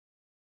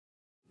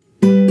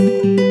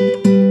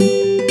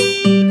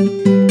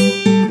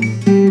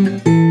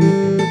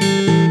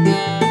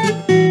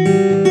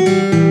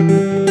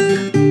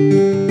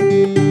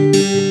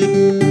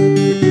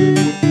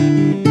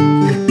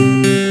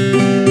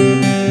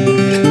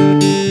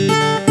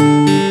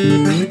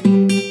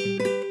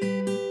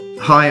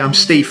Hi, I'm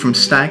Steve from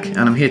Stagg,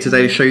 and I'm here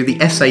today to show you the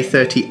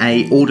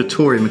SA30A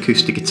Auditorium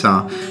Acoustic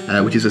Guitar,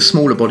 which is a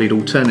smaller bodied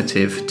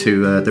alternative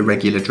to the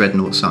regular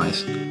Dreadnought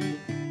size. The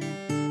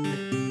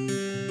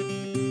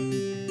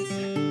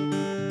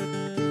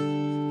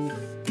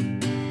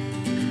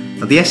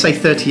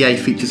SA30A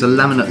features a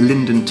laminate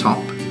linden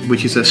top,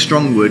 which is a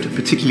strong wood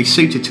particularly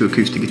suited to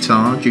acoustic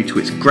guitar due to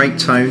its great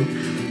tone,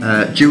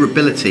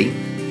 durability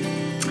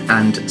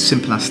and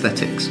simple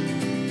aesthetics.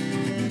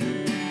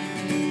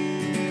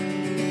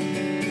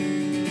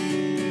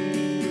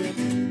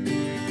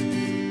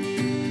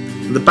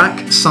 The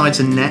back, sides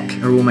and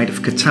neck are all made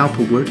of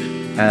catalpa wood,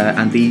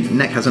 and the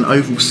neck has an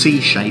oval C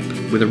shape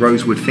with a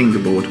rosewood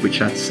fingerboard,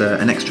 which adds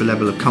an extra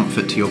level of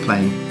comfort to your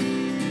playing.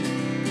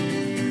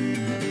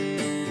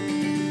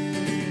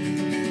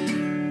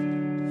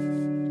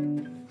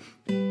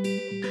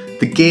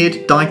 The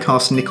geared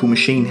die-cast nickel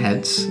machine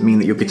heads mean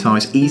that your guitar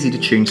is easy to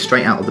tune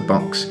straight out of the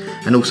box,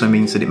 and also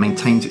means that it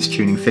maintains its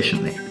tuning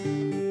efficiently.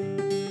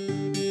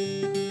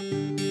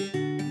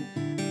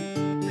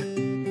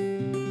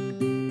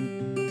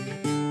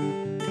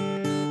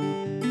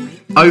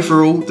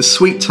 Overall, the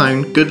sweet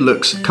tone, good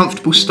looks,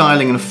 comfortable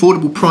styling and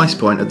affordable price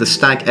point of the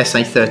Stagg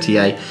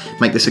SA30A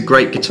make this a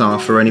great guitar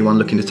for anyone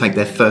looking to take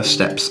their first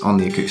steps on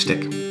the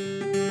acoustic.